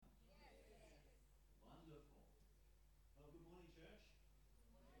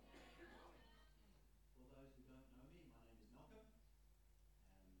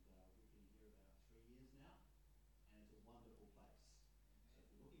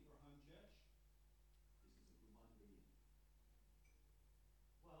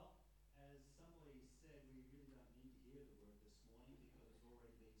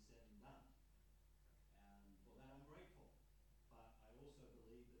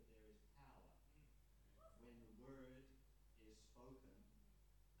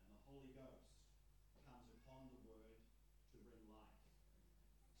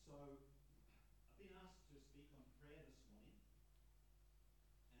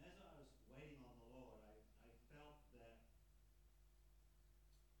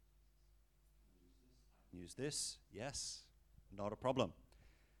use this. Yes, not a problem.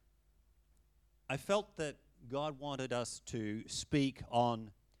 I felt that God wanted us to speak on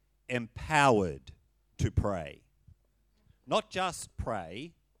empowered to pray. Not just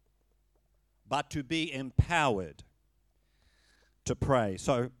pray, but to be empowered to pray.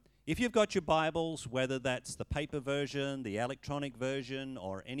 So if you've got your Bibles, whether that's the paper version, the electronic version,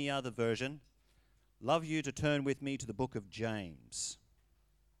 or any other version, love you to turn with me to the book of James.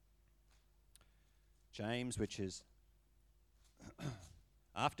 James, which is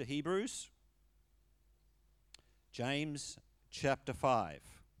after Hebrews. James chapter 5.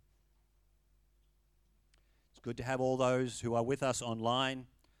 It's good to have all those who are with us online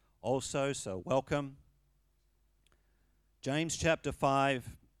also, so welcome. James chapter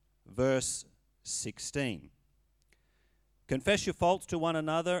 5, verse 16. Confess your faults to one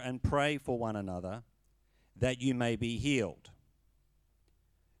another and pray for one another, that you may be healed.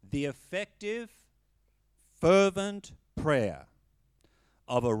 The effective, fervent prayer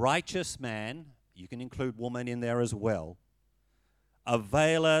of a righteous man, you can include woman in there as well,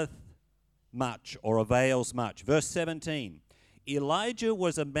 availeth much, or avails much. Verse 17, Elijah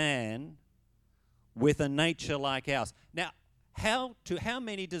was a man with a nature like ours. Now, how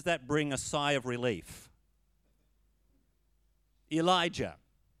many does that bring a sigh of relief? Elijah.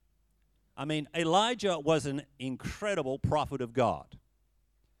 I mean, Elijah was an incredible prophet of God.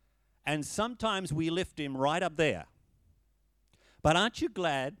 And sometimes we lift him right up there. But aren't you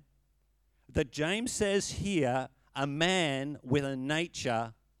glad that James says here, a man with a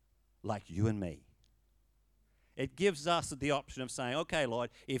nature like you and me? It gives us the option of saying, okay,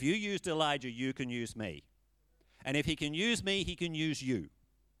 Lord, if you used Elijah, you can use me. And if he can use me, he can use you.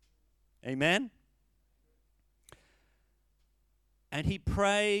 Amen? And he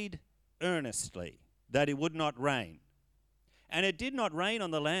prayed earnestly that it would not rain. And it did not rain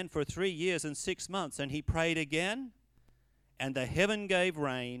on the land for 3 years and 6 months. And he prayed again, and the heaven gave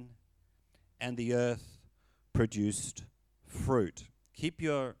rain, and the earth produced fruit. Keep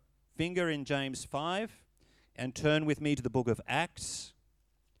your finger in James 5 and turn with me to the book of Acts.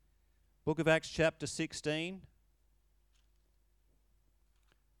 Book of Acts chapter 16.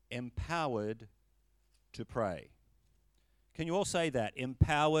 Empowered to pray. Can you all say that?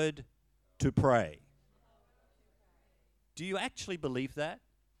 Empowered to pray. Do you actually believe that?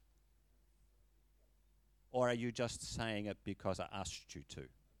 Or are you just saying it because I asked you to?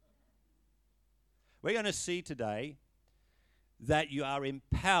 We're going to see today that you are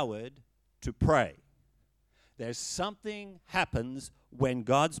empowered to pray. There's something happens when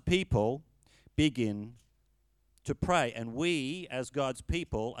God's people begin to pray. And we, as God's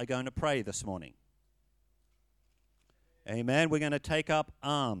people, are going to pray this morning. Amen. We're going to take up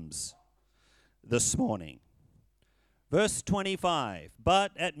arms this morning. Verse 25,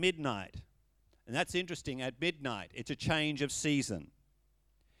 but at midnight, and that's interesting, at midnight, it's a change of season.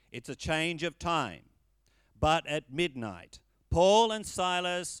 It's a change of time. But at midnight, Paul and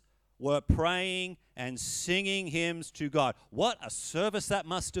Silas were praying and singing hymns to God. What a service that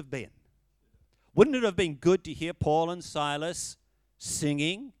must have been. Wouldn't it have been good to hear Paul and Silas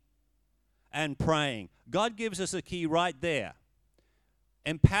singing and praying? God gives us a key right there.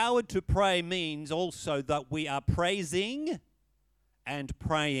 Empowered to pray means also that we are praising and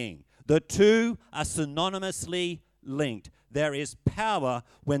praying. The two are synonymously linked. There is power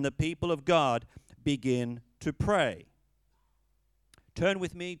when the people of God begin to pray. Turn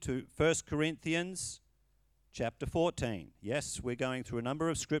with me to 1 Corinthians chapter 14. Yes, we're going through a number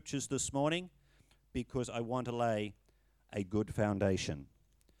of scriptures this morning because I want to lay a good foundation.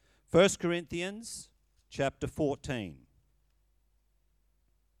 1 Corinthians chapter 14.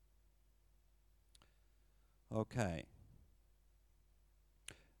 Okay.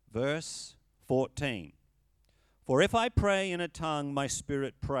 Verse 14. For if I pray in a tongue, my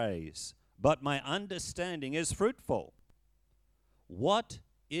spirit prays, but my understanding is fruitful. What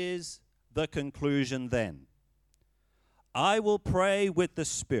is the conclusion then? I will pray with the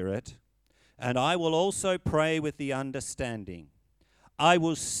spirit, and I will also pray with the understanding. I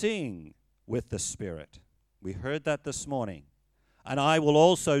will sing with the spirit. We heard that this morning. And I will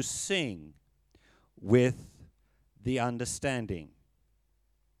also sing with the understanding.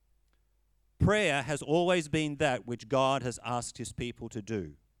 Prayer has always been that which God has asked his people to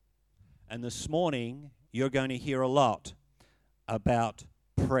do. And this morning, you're going to hear a lot about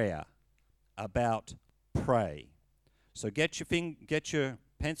prayer, about pray. So get your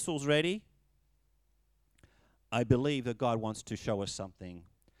pencils ready. I believe that God wants to show us something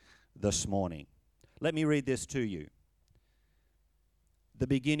this morning. Let me read this to you. The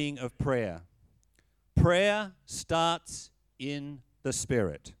beginning of prayer. Prayer starts in the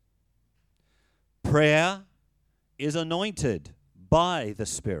Spirit. Prayer is anointed by the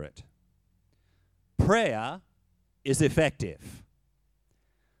Spirit. Prayer is effective.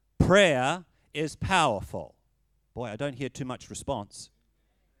 Prayer is powerful. Boy, I don't hear too much response.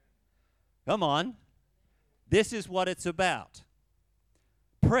 Come on. This is what it's about.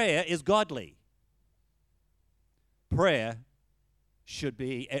 Prayer is godly. Prayer should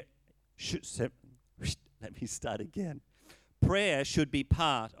be... let me start again. Prayer should be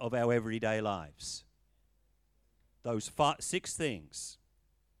part of our everyday lives. Those 6 things.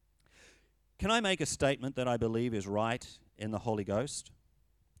 Can I make a statement that I believe is right in the Holy Ghost?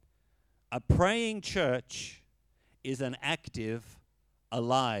 A praying church is an active,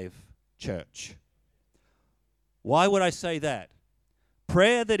 alive church. Why would I say that?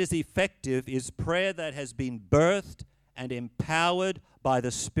 Prayer that is effective is prayer that has been birthed and empowered by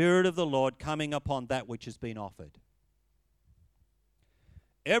the Spirit of the Lord coming upon that which has been offered.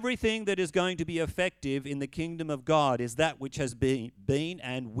 Everything that is going to be effective in the kingdom of God is that which has been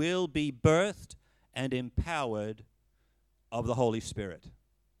and will be birthed and empowered of the Holy Spirit.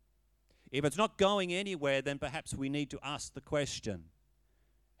 If it's not going anywhere, then perhaps we need to ask the question,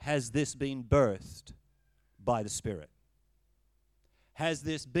 has this been birthed by the Spirit? Has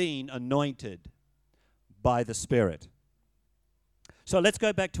this been anointed by the Spirit? So let's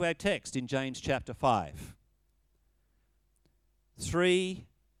go back to our text in James chapter 5. 3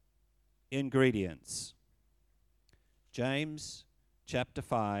 ingredients. James chapter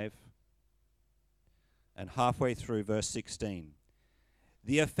 5 and halfway through verse 16.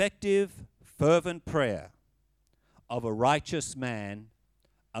 The effective, fervent prayer of a righteous man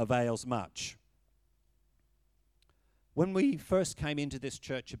avails much. When we first came into this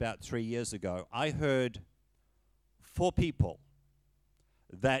church about 3 years ago, I heard 4 people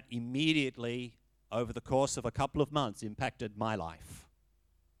that immediately, over the course of a couple of months, impacted my life.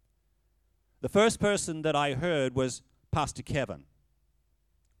 The first person that I heard was Pastor Kevin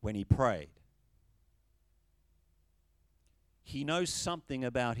when he prayed. He knows something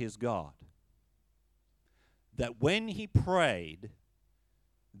about his God. That when he prayed,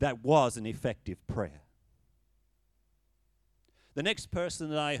 that was an effective prayer. The next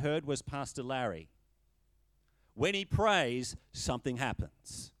person that I heard was Pastor Larry. When he prays, something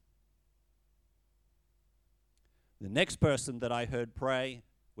happens. The next person that I heard pray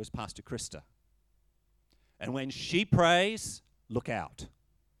was Pastor Krista. And when she prays, look out.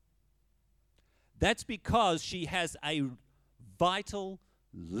 That's because she has a vital,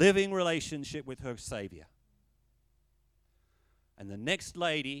 living relationship with her Savior. And the next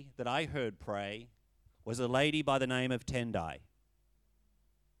lady that I heard pray was a lady by the name of Tendai.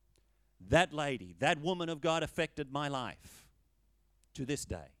 That lady, that woman of God affected my life to this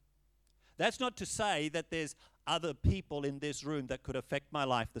day. That's not to say that there's other people in this room that could affect my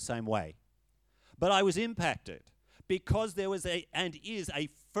life the same way. But I was impacted because there was and is a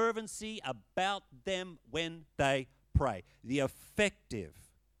fervency about them when they pray. The effective,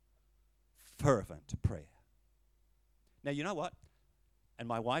 fervent prayer. Now, you know what? And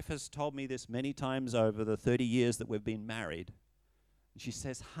my wife has told me this many times over the 30 years that we've been married. She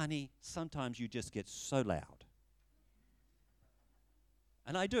says, honey, sometimes you just get so loud.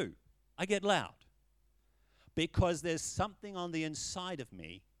 And I do. I get loud. Because there's something on the inside of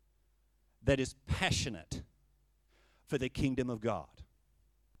me that is passionate for the kingdom of God.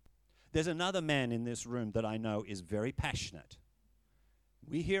 There's another man in this room that I know is very passionate.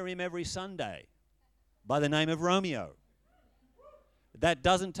 We hear him every Sunday by the name of Romeo. That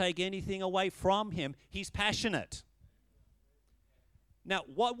doesn't take anything away from him. He's passionate. Now,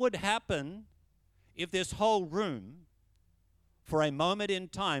 what would happen if this whole room, for a moment in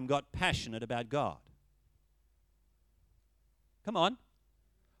time, got passionate about God? Come on.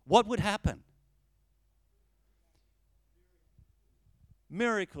 What would happen?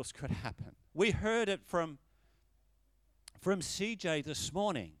 Miracles could happen. We heard it from CJ this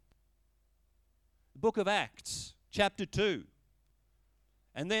morning. The book of Acts, chapter 2.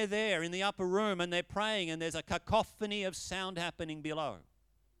 And they're there in the upper room and they're praying and there's a cacophony of sound happening below.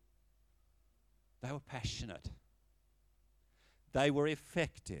 They were passionate. They were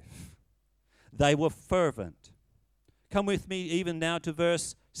effective. They were fervent. Come with me even now to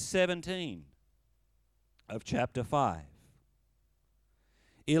verse 17 of chapter 5.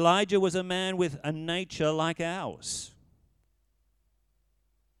 Elijah was a man with a nature like ours.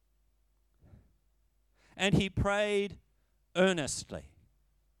 And he prayed earnestly.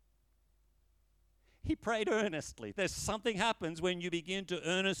 He prayed earnestly. There's something happens when you begin to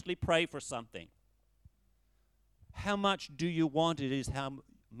earnestly pray for something. How much do you want it is how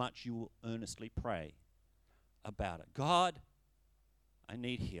much you will earnestly pray about it. God, I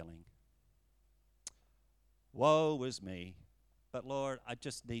need healing. Woe is me. But Lord, I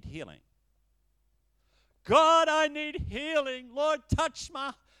just need healing. God, I need healing. Lord, touch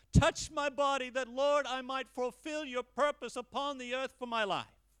my body that, Lord, I might fulfill your purpose upon the earth for my life.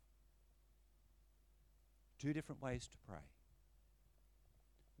 Two different ways to pray.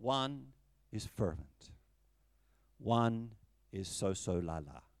 One is fervent. One is so la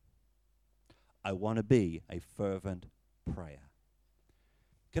la. I want to be a fervent prayer.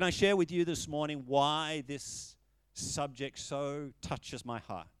 Can I share with you this morning why this subject so touches my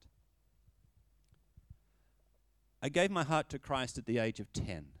heart? I gave my heart to Christ at the age of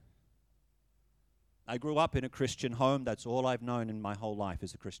 10. I grew up in a Christian home. That's all I've known in my whole life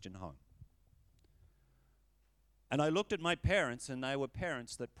is a Christian home. And I looked at my parents, and they were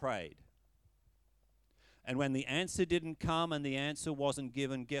parents that prayed. And when the answer didn't come and the answer wasn't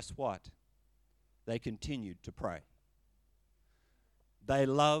given, guess what? They continued to pray. They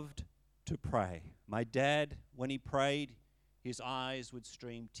loved to pray. My dad, when he prayed, his eyes would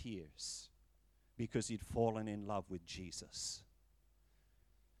stream tears because he'd fallen in love with Jesus.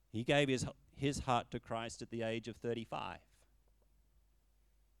 He gave his heart to Christ at the age of 35.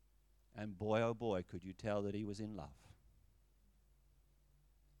 And boy, oh boy, could you tell that he was in love.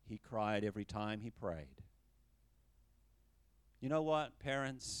 He cried every time he prayed. You know what,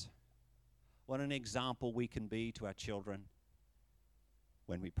 parents? What an example we can be to our children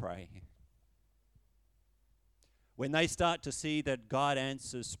when we pray. When they start to see that God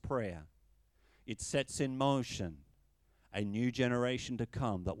answers prayer, it sets in motion a new generation to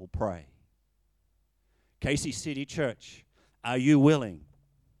come that will pray. Casey City Church, are you willing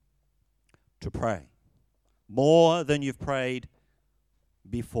to pray more than you've prayed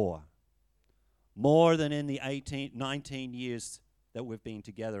before? More than in the 19 years that we've been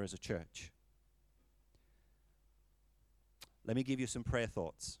together as a church. Let me give you some prayer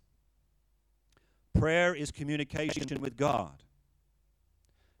thoughts. Prayer is communication with God.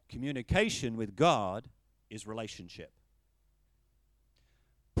 Communication with God is relationship.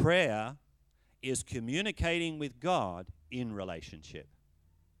 Prayer is communicating with God in relationship.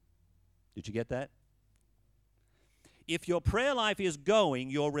 Did you get that? If your prayer life is going,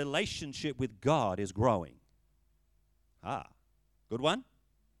 your relationship with God is growing. Good one.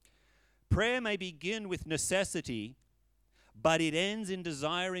 Prayer may begin with necessity, but it ends in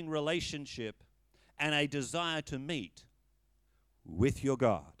desiring relationship and a desire to meet with your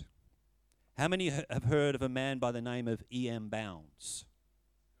God. How many have heard of a man by the name of E.M. Bounds?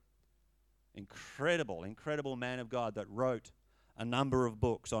 Incredible man of God that wrote a number of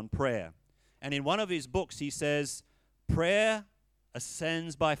books on prayer. And in one of his books he says, prayer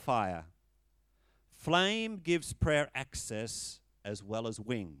ascends by fire. Flame gives prayer access as well as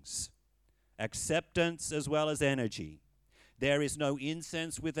wings, acceptance as well as energy. There is no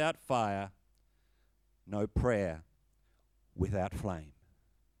incense without fire, no prayer without flame.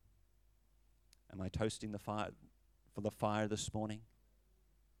 Am I toasting the fire for the fire this morning?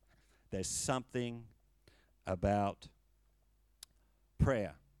 There's something about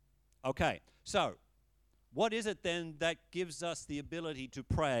prayer. Okay, so what is it then that gives us the ability to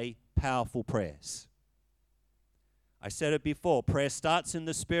pray powerful prayers? I said it before, prayer starts in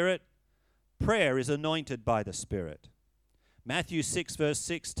the Spirit. Prayer is anointed by the Spirit. Matthew 6 verse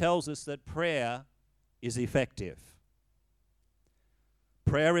 6 tells us that prayer is effective.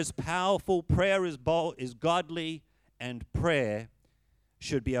 Prayer is powerful, prayer is bold, is godly, and prayer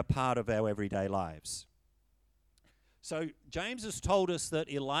should be a part of our everyday lives. So James has told us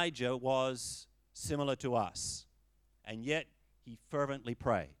that Elijah was similar to us, and yet he fervently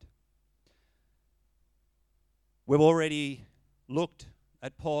prayed. We've already looked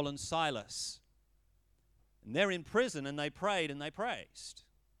at Paul and Silas, and they're in prison and they prayed and they praised.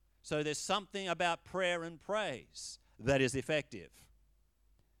 So there's something about prayer and praise that is effective.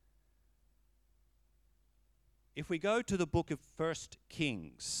 If we go to the book of 1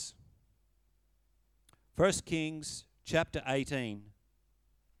 Kings, 1 Kings chapter 18,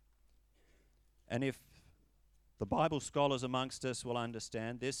 and if the Bible scholars amongst us will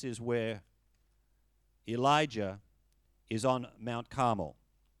understand, this is where Elijah is on Mount Carmel.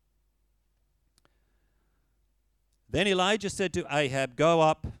 Then Elijah said to Ahab, Go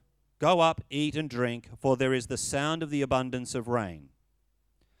up, eat and drink, for there is the sound of the abundance of rain.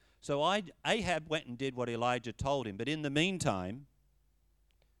 So Ahab went and did what Elijah told him. But in the meantime,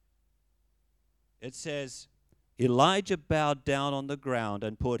 it says, Elijah bowed down on the ground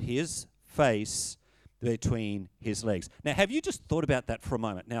and put his face between his legs. Now, have you just thought about that for a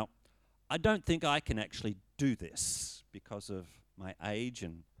moment? Now, I don't think I can actually do this because of my age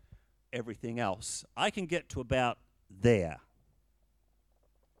and everything else. I can get to about there.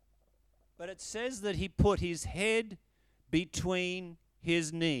 But it says that he put his head between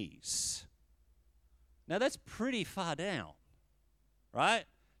his knees. Now that's pretty far down, right?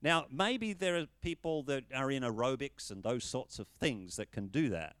 Now, maybe there are people that are in aerobics and those sorts of things that can do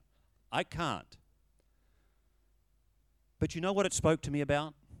that. I can't. But you know what it spoke to me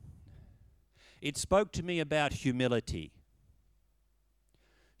about? It spoke to me about humility.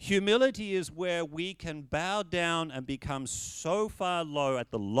 Humility is where we can bow down and become so far low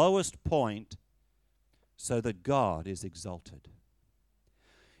at the lowest point so that God is exalted.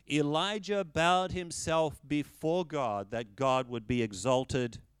 Elijah bowed himself before God that God would be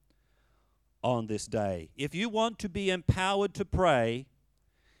exalted on this day. If you want to be empowered to pray,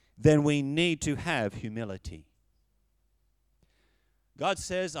 then we need to have humility. God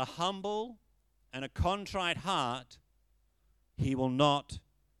says a humble and a contrite heart he will not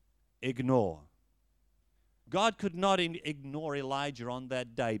ignore. God could not ignore Elijah on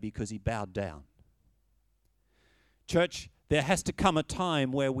that day because he bowed down. Church, there has to come a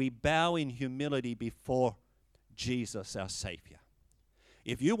time where we bow in humility before Jesus, our Savior.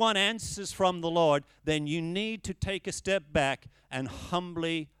 If you want answers from the Lord, then you need to take a step back and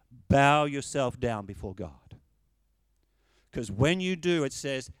humbly bow yourself down before God. Because when you do, it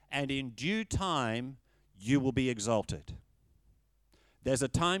says, and in due time, you will be exalted. There's a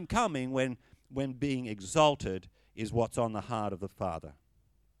time coming when being exalted is what's on the heart of the Father.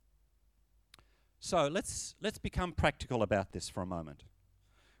 So let's become practical about this for a moment.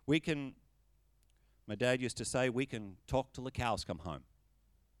 My dad used to say, we can talk till the cows come home.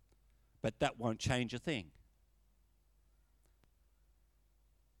 But that won't change a thing.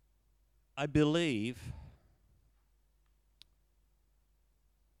 I believe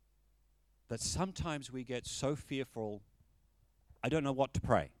that sometimes we get so fearful, I don't know what to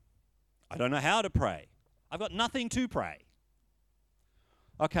pray. I don't know how to pray. I've got nothing to pray.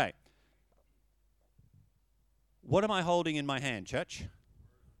 Okay. What am I holding in my hand, church?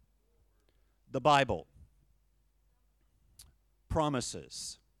 The Bible.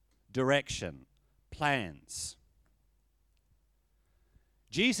 Promises. Direction, plans.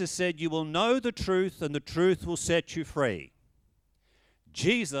 Jesus said, you will know the truth and the truth will set you free.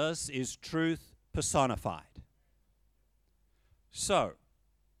 Jesus is truth personified. So,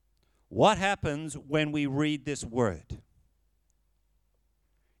 what happens when we read this word?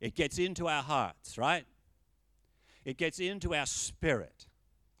 It gets into our hearts, right? It gets into our spirit.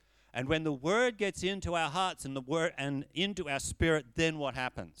 And when the word gets into our hearts and into our spirit, then what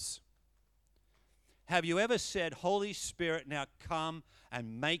happens? Have you ever said, Holy Spirit, now come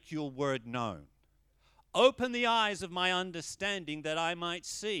and make your word known? Open the eyes of my understanding that I might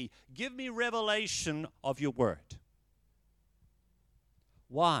see. Give me revelation of your word.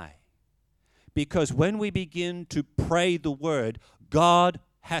 Why? Because when we begin to pray the word, God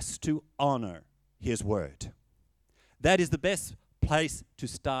has to honor his word. That is the best place to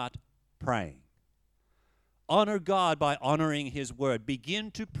start praying. Honor God by honoring his word.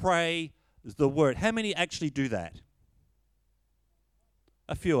 Begin to pray the word. How many actually do that?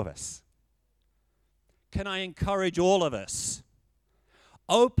 A few of us. Can I encourage all of us?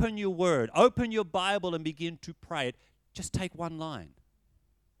 Open your word, open your Bible and begin to pray it. Just take one line.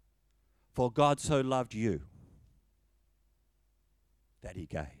 For God so loved you that he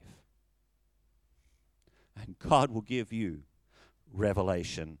gave. And God will give you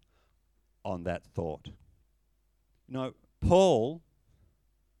revelation on that thought. You know, Paul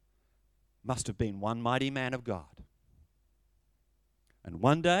must have been one mighty man of God. And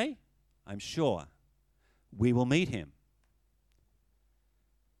one day, I'm sure, we will meet him.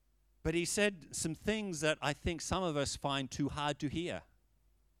 But he said some things that I think some of us find too hard to hear.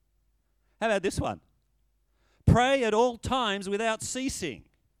 How about this one? Pray at all times without ceasing.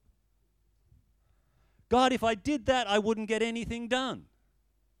 God, if I did that, I wouldn't get anything done.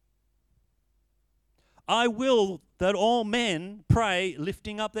 I will that all men pray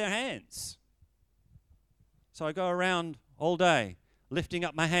lifting up their hands. So I go around all day lifting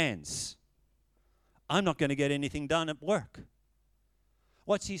up my hands. I'm not going to get anything done at work.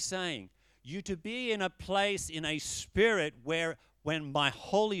 What's he saying? You to be in a place, in a spirit where when my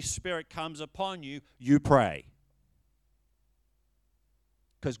Holy Spirit comes upon you, you pray.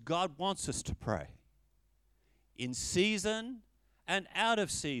 Because God wants us to pray. In season and out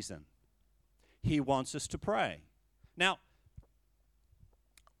of season, he wants us to pray. Now,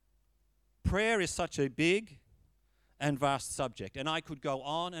 prayer is such a big and vast subject, and I could go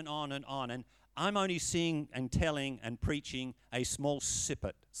on and on and on, and I'm only seeing and telling and preaching a small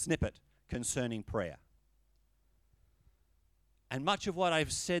snippet concerning prayer. And much of what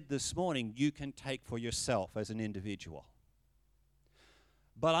I've said this morning, you can take for yourself as an individual.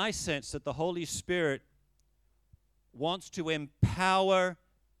 But I sense that the Holy Spirit wants to empower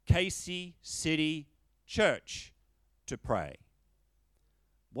Casey City Church to pray.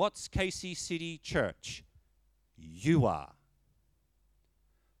 What's Casey City Church? You are.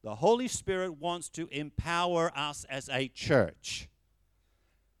 The Holy Spirit wants to empower us as a church.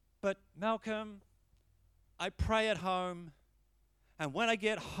 But Malcolm, I pray at home, and when I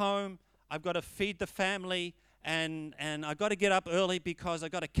get home, I've got to feed the family, and I've got to get up early because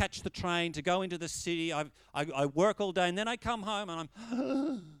I've got to catch the train to go into the city. I work all day, and then I come home, and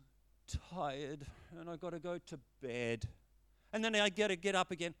I'm tired, and I've got to go to bed. And then I got to get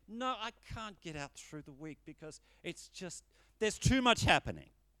up again. No, I can't get out through the week because it's just, there's too much happening.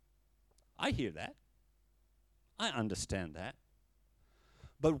 I hear that. I understand that.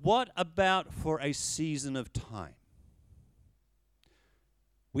 But what about for a season of time?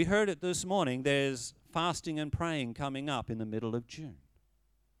 We heard it this morning. There's fasting and praying coming up in the middle of June.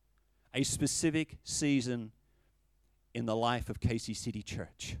 A specific season in the life of Casey City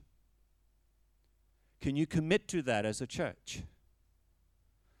Church. Can you commit to that as a church?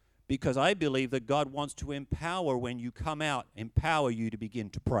 Because I believe that God wants to empower when you come out, empower you to begin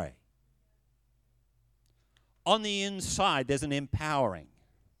to pray. On the inside, there's an empowering.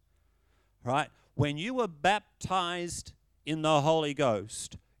 Right? When you were baptized in the Holy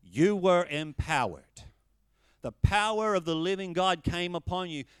Ghost, you were empowered. The power of the living God came upon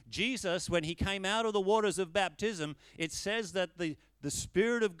you. Jesus, when he came out of the waters of baptism, it says that the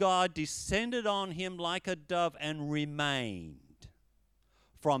Spirit of God descended on him like a dove and remained.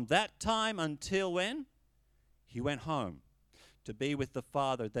 From that time until when? He went home to be with the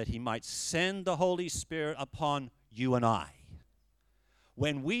Father, that he might send the Holy Spirit upon you and I.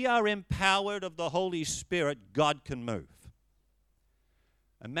 When we are empowered of the Holy Spirit, God can move.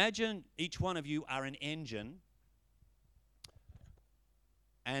 Imagine each one of you are an engine,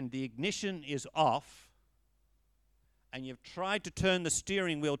 and the ignition is off, and you've tried to turn the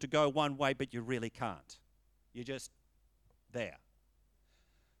steering wheel to go one way, but you really can't. You're just there.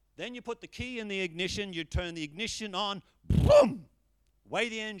 Then you put the key in the ignition, you turn the ignition on, boom, away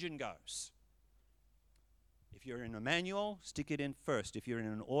the engine goes. If you're in a manual, stick it in first. If you're in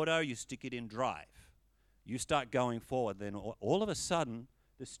an auto, you stick it in drive. You start going forward, then all of a sudden,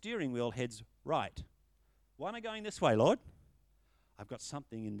 the steering wheel heads right. Why am I going this way, Lord? I've got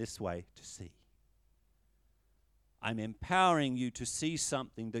something in this way to see. I'm empowering you to see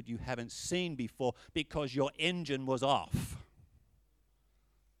something that you haven't seen before because your engine was off.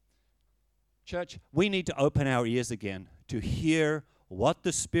 Church, we need to open our ears again to hear what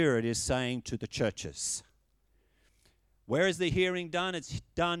the Spirit is saying to the churches. Where is the hearing done? It's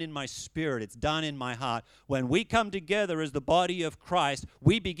done in my spirit. It's done in my heart. When we come together as the body of Christ,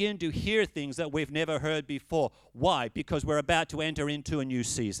 we begin to hear things that we've never heard before. Why? Because we're about to enter into a new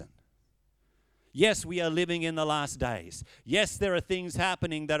season. Yes, we are living in the last days. Yes, there are things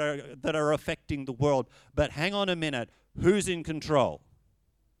happening that are affecting the world. But hang on a minute. Who's in control?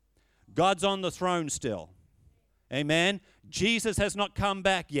 God's on the throne still. Amen? Jesus has not come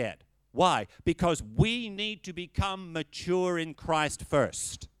back yet. Why? Because we need to become mature in Christ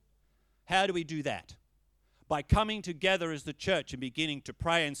first. How do we do that? By coming together as the church and beginning to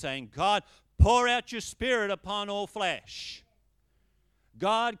pray and saying, God, pour out your Spirit upon all flesh.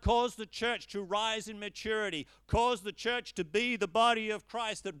 God, cause the church to rise in maturity. Cause the church to be the body of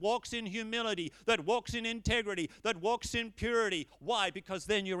Christ that walks in humility, that walks in integrity, that walks in purity. Why? Because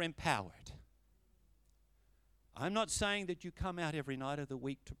then you're empowered. I'm not saying that you come out every night of the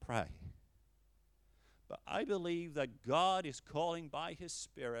week to pray. But I believe that God is calling by His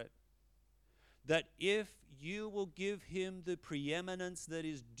Spirit that if you will give Him the preeminence that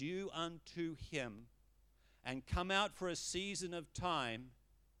is due unto Him and come out for a season of time,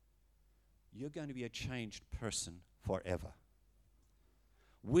 you're going to be a changed person forever.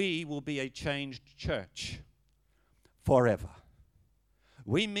 We will be a changed church forever.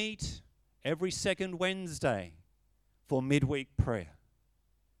 We meet every second Wednesday for midweek prayer.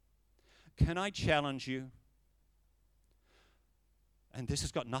 Can I challenge you? And this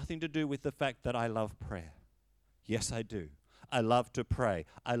has got nothing to do with the fact that I love prayer. Yes, I do. I love to pray.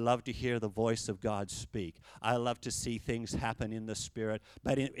 I love to hear the voice of God speak. I love to see things happen in the Spirit.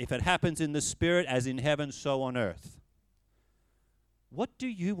 But if it happens in the Spirit, as in heaven, so on earth. What do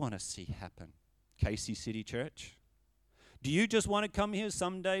you want to see happen, Casey City Church? Do you just want to come here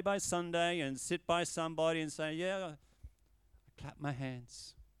Sunday by Sunday and sit by somebody and say, yeah, I clap my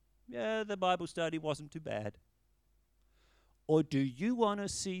hands. Yeah, the Bible study wasn't too bad. Or do you want to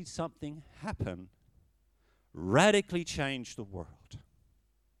see something happen, radically change the world?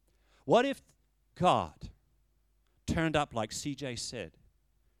 What if God turned up like CJ said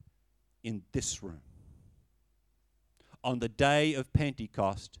in this room on the day of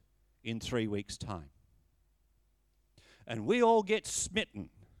Pentecost in 3 weeks' time. And we all get smitten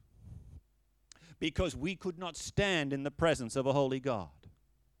because we could not stand in the presence of a holy God.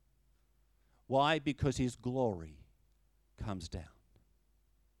 Why? Because his glory comes down.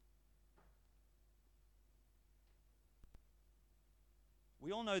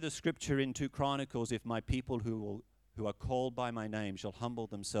 We all know the scripture in 2 Chronicles, if my people who are called by my name shall humble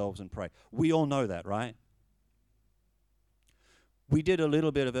themselves and pray. We all know that, right? We did a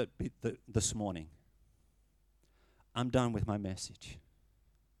little bit of it this morning. I'm done with my message.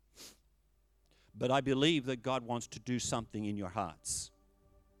 But I believe that God wants to do something in your hearts.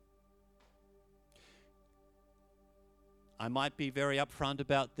 I might be very upfront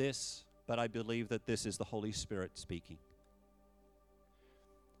about this, but I believe that this is the Holy Spirit speaking.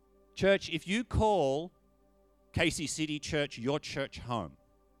 Church, if you call Casey City Church your church home,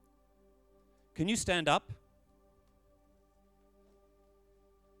 can you stand up?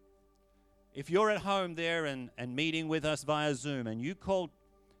 If you're at home there and meeting with us via Zoom and you call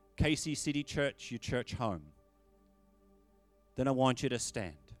Casey City Church your church home, then I want you to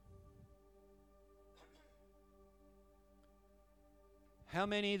stand. How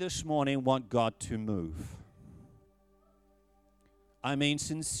many this morning want God to move? I mean,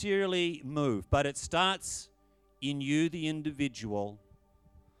 sincerely move. But it starts in you, the individual,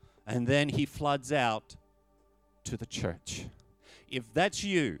 and then he floods out to the church. If that's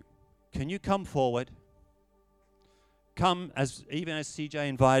you, can you come forward? Come, even as CJ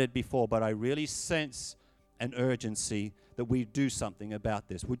invited before, but I really sense an urgency that we do something about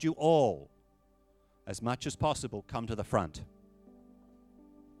this. Would you all, as much as possible, come to the front?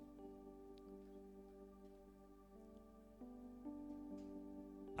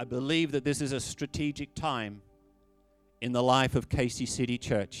 I believe that this is a strategic time in the life of Casey City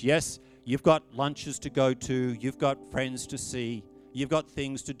Church. Yes, you've got lunches to go to, you've got friends to see, you've got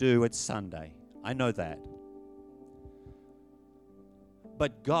things to do. It's Sunday. I know that.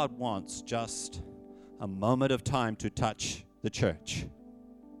 But God wants just a moment of time to touch the church.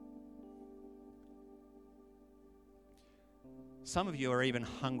 Some of you are even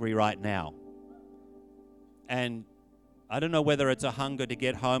hungry right now. And I don't know whether it's a hunger to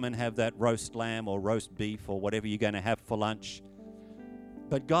get home and have that roast lamb or roast beef or whatever you're going to have for lunch.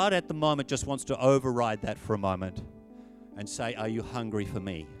 But God at the moment just wants to override that for a moment and say, are you hungry for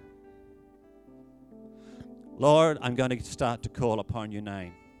me? Lord, I'm going to start to call upon your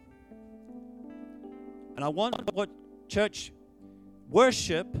name. And I want what church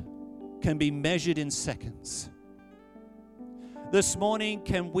worship can be measured in seconds. This morning,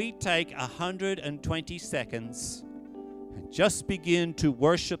 can we take 120 seconds and just begin to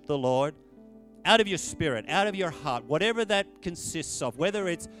worship the Lord out of your spirit, out of your heart, whatever that consists of, whether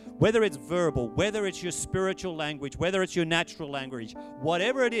it's verbal, whether it's your spiritual language, whether it's your natural language,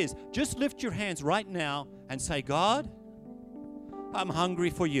 whatever it is, just lift your hands right now and say, God, I'm hungry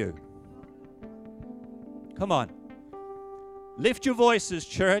for you. Come on. Lift your voices,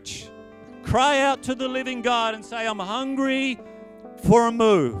 church. Cry out to the living God and say, I'm hungry for a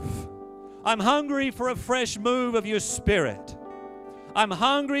move. I'm hungry for a fresh move of your spirit. I'm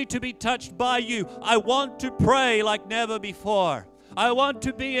hungry to be touched by you. I want to pray like never before. I want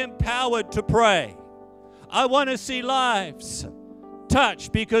to be empowered to pray. I want to see lives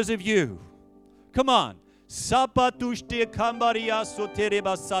touched because of you. Come on. Sapatushte kambaria sotere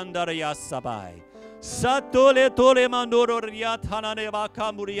basandaria sabai. Satole tole mandoro riathanane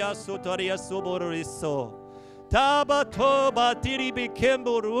vakamuria sotaria soboriso. Tabato batiri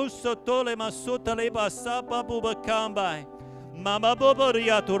bikembo ruso tole masotale basapa bubakambai. Mama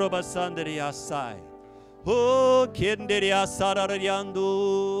boboria toroba sanderia sai. Oh, kinderia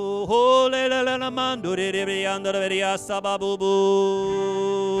sarariandu. Oh, lelena mandure rianda veria sababubu.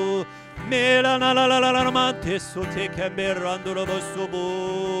 Mela la la la la mante sote kemerando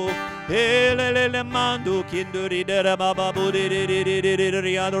robosubu. Elele mandu kinduri dera babu de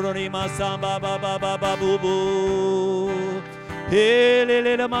riando rima samba baba bubu.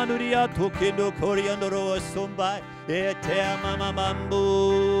 Elele manduria tokindo coriando rosumbai. Ete mama bambu,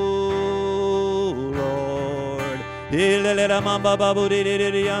 Lord. Ilele mamba babu de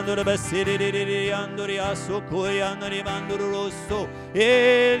riando de basiri de andoria sokoi andori manduru rosso.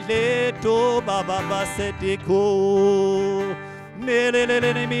 Ele to baba basetico.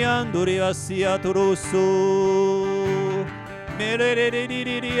 Melele mi andori asia rosso. Melele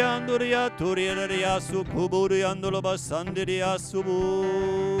di andoria toria sukuburi andolo basandiria subu.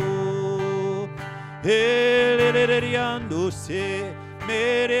 Eleriando se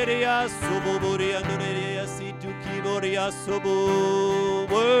mereria suburi andoria si tu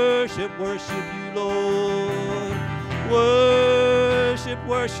Worship, worship you, Lord. Worship,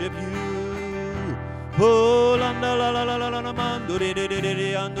 worship you. Oh, la la la la la la la mando de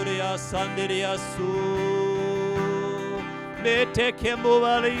anduria sandiria su. Mete kembo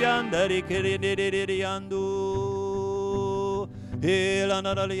valiandari kiri andu.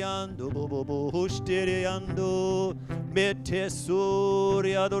 Elanaliando bobo husteriando. Mete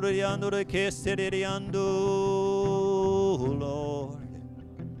suria doriando de kesteriando, Lord.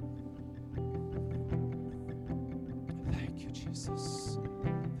 Thank you, Jesus.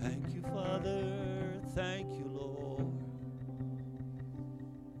 Thank you, Father. Thank you, Lord.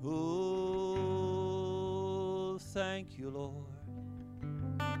 Oh, thank you, Lord.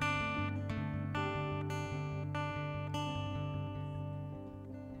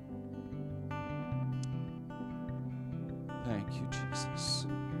 Thank you, Jesus.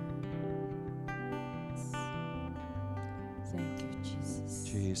 Thank you, Jesus.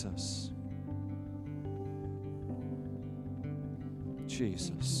 Jesus.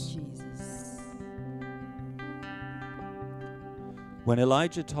 Jesus. Jesus. When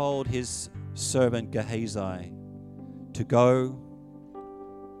Elijah told his servant Gehazi to go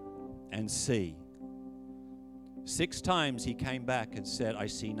and see, 6 times he came back and said, I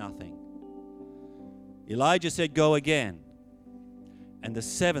see nothing. Elijah said, go again. And the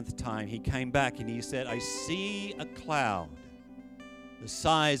 7th time he came back and he said, I see a cloud the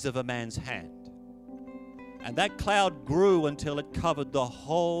size of a man's hand. And that cloud grew until it covered the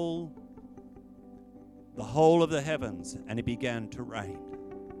whole of the heavens, and it began to rain.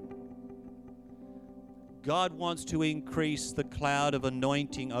 God wants to increase the cloud of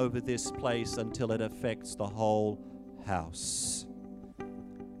anointing over this place until it affects the whole house.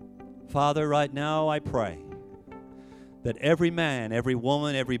 Father, right now I pray that every man, every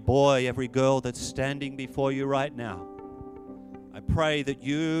woman, every boy, every girl that's standing before you right now, I pray that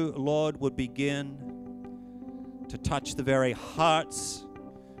you, Lord, would begin to touch the very hearts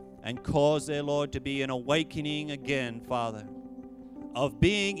and cause there, Lord, to be an awakening again, Father, of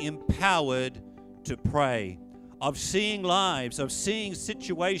being empowered to pray, of seeing lives, of seeing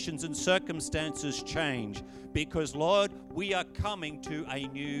situations and circumstances change. Because, Lord, we are coming to a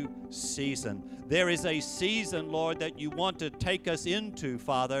new season. There is a season, Lord, that you want to take us into,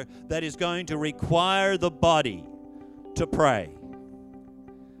 Father, that is going to require the body to pray.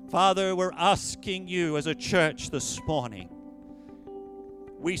 Father, we're asking you as a church this morning.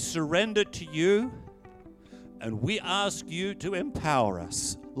 We surrender to you, and we ask you to empower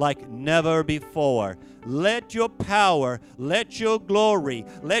us like never before. Let your power, let your glory,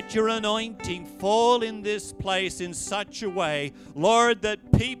 let your anointing fall in this place in such a way, Lord,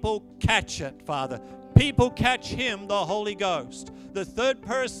 that people catch it, Father. People catch him, the Holy Ghost, the third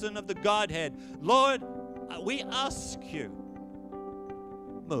person of the Godhead. Lord, we ask you,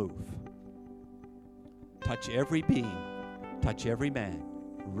 move. Touch every being, touch every man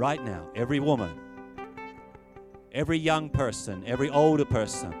right now, every woman, every young person, every older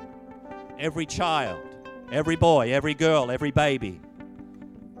person, every child, every boy, every girl, every baby.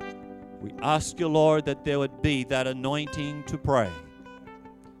 We ask you, Lord, that there would be that anointing to pray.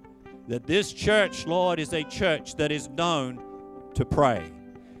 That this church, Lord, is a church that is known to pray.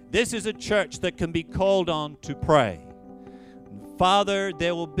 This is a church that can be called on to pray. Father,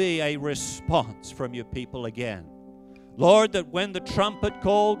 there will be a response from your people again. Lord, that when the trumpet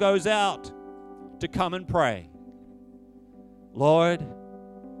call goes out to come and pray, Lord,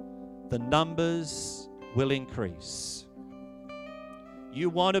 the numbers will increase. You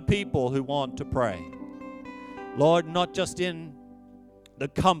want a people who want to pray. Lord, not just in the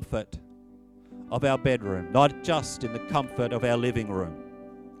comfort of our bedroom, not just in the comfort of our living room,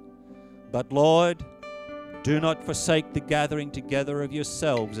 but Lord, do not forsake the gathering together of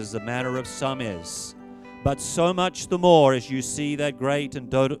yourselves as the manner of some is, but so much the more as you see that great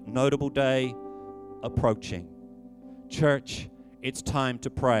and notable day approaching. Church, it's time to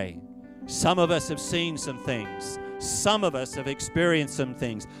pray. Some of us have seen some things. Some of us have experienced some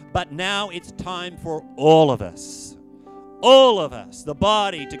things. But now it's time for all of us, the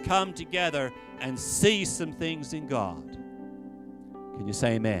body, to come together and see some things in God. Can you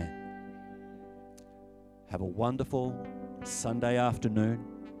say amen? Have a wonderful Sunday afternoon.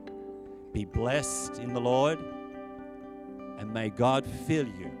 Be blessed in the Lord. And may God fill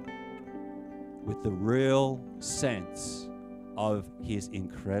you with the real sense of his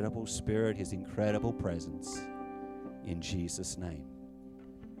incredible spirit, his incredible presence. In Jesus' name.